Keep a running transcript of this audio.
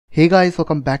Hey guys,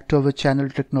 welcome back to our channel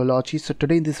Tricknology. So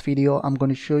today in this video I'm going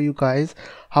to show you guys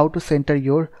how to center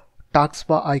your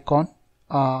taskbar icon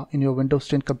in your Windows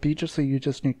 10 computer. So you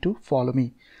just need to follow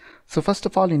me. So first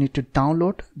of all, you need to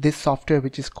download this software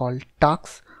which is called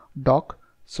Taskbar.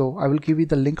 So I will give you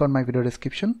the link on my video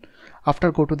description. After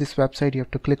go to this website, you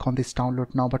have to click on this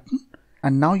download now button,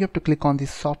 and now you have to click on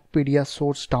this Softpedia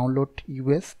source download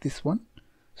US, this one.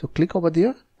 So click over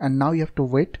there, and now you have to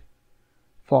wait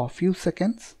for a few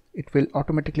seconds. It will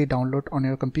automatically download on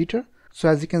your computer. So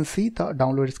as you can see, the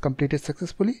download is completed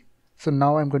successfully. So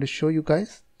now I'm going to show you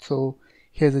guys. So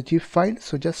here's a zip file.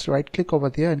 So just right click over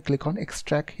there and click on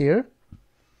extract here.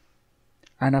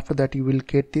 And after that you will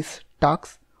get this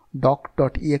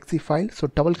taskdoc.exe file. So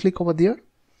double click over there.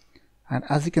 And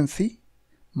as you can see,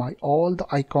 all the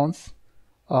icons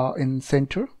are in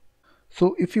center.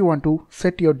 So if you want to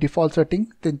set your default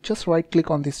setting, then just right click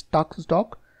on this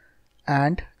taskdoc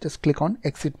and just click on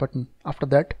exit button. After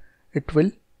that it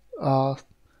will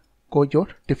go your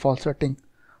default setting.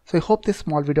 So I hope this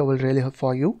small video will really help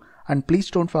for you, and please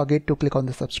don't forget to click on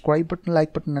the subscribe button,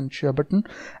 like button and share button.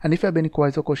 And if you have any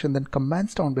queries or question, then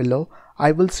comments down below.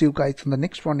 I will see you guys in the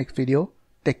next video.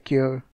 Take care.